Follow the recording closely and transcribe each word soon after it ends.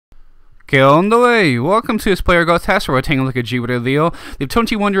¿Qué onda, way? Welcome to this player go test where we're taking a look at Djibril Diaw, the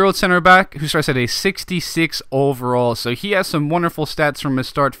 21-year-old center back who starts at a 66 overall. So he has some wonderful stats from his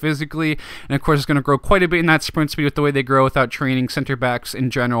start physically, and of course is going to grow quite a bit in that sprint speed with the way they grow without training center backs in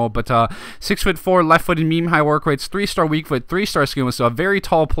general. But 6'4", left-footed, medium-high work rates, 3-star weak foot, 3-star skill, so a very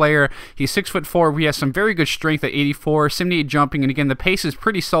tall player. He's 6'4". He has some very good strength at 84, 78 jumping, and again the pace is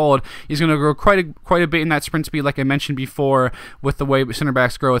pretty solid. He's going to grow quite a bit in that sprint speed, like I mentioned before, with the way center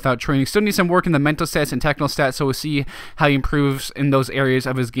backs grow without training. Still needs some work in the mental stats and technical stats, so we'll see how he improves in those areas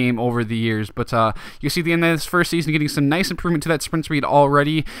of his game over the years. But you see at the end of this first season getting some nice improvement to that sprint speed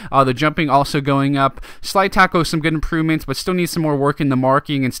already. The jumping also going up. Slide tackle, some good improvements, but still needs some more work in the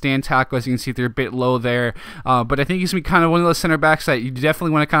marking and stand tackle. As you can see, they're a bit low there. But I think he's going to be kind of one of those center backs that you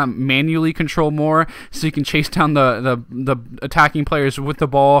definitely want to kind of manually control more, so you can chase down the attacking players with the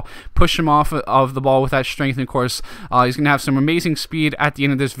ball, push him off of the ball with that strength. And of course, he's going to have some amazing speed at the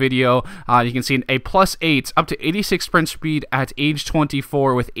end of this video. You can see an +8 up to 86 sprint speed at age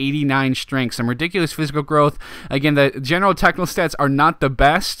 24 with 89 strength. Some ridiculous physical growth. Again, the general technical stats are not the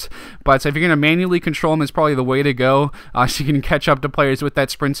best, but if you're going to manually control him, it's probably the way to go. So you can catch up to players with that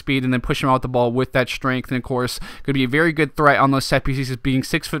sprint speed and then push them out the ball with that strength. And of course, could be a very good threat on those set pieces, being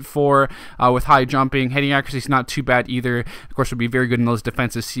 6'4", with high jumping. Heading accuracy is not too bad either. Of course, would be very good in those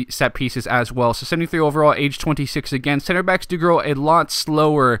defensive set pieces as well. So 73 overall, age 26 again. Center backs do grow a lot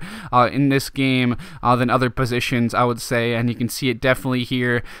slower in this game than other positions, I would say, and you can see it definitely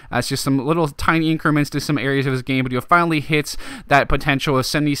here. It's just some little tiny increments to some areas of his game, but he'll finally hit that potential of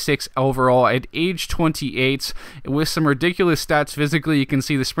 76 overall at age 28 with some ridiculous stats physically. You can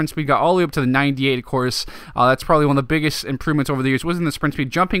see the sprint speed got all the way up to the 98, of course. That's probably one of the biggest improvements over the years, wasn't the sprint speed.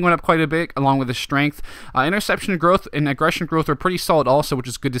 Jumping went up quite a bit along with the strength. Interception growth and aggression growth are pretty solid also, which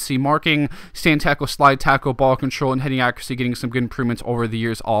is good to see. Marking, stand tackle, slide tackle, ball control, and heading accuracy getting some good improvements over the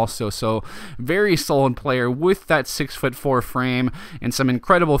years also. So very solid player with that 6'4" frame and some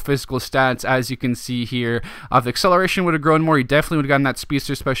incredible physical stats, as you can see here. If the acceleration would have grown more, he definitely would have gotten that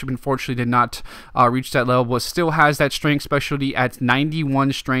speedster special, but unfortunately did not reach that level, but still has that strength specialty at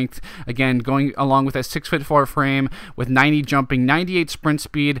 91 strength. Again, going along with that 6'4" frame with 90 jumping, 98 sprint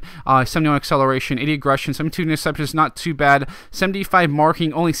speed, 71 acceleration, 80 aggression, 72 interceptions, not too bad. 75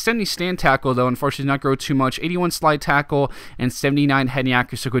 marking, only 70 stand tackle though, unfortunately did not grow too much. 81 slide tackle and 79 heading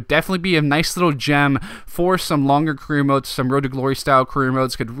accuracy. So could definitely be a nice little gem for some longer career modes, some Road to Glory style career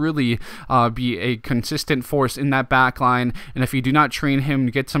modes. Could really be a consistent force in that back line, and if you do not train him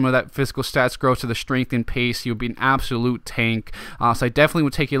to get some of that physical stats growth to the strength and pace, he'll be an absolute tank. So I definitely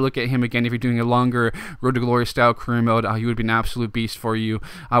would take a look at him again if you're doing a longer Road to Glory style career mode. He would be an absolute beast for you.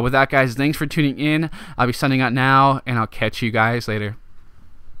 With that, guys, thanks for tuning in. I'll be signing out now, and I'll catch you guys later.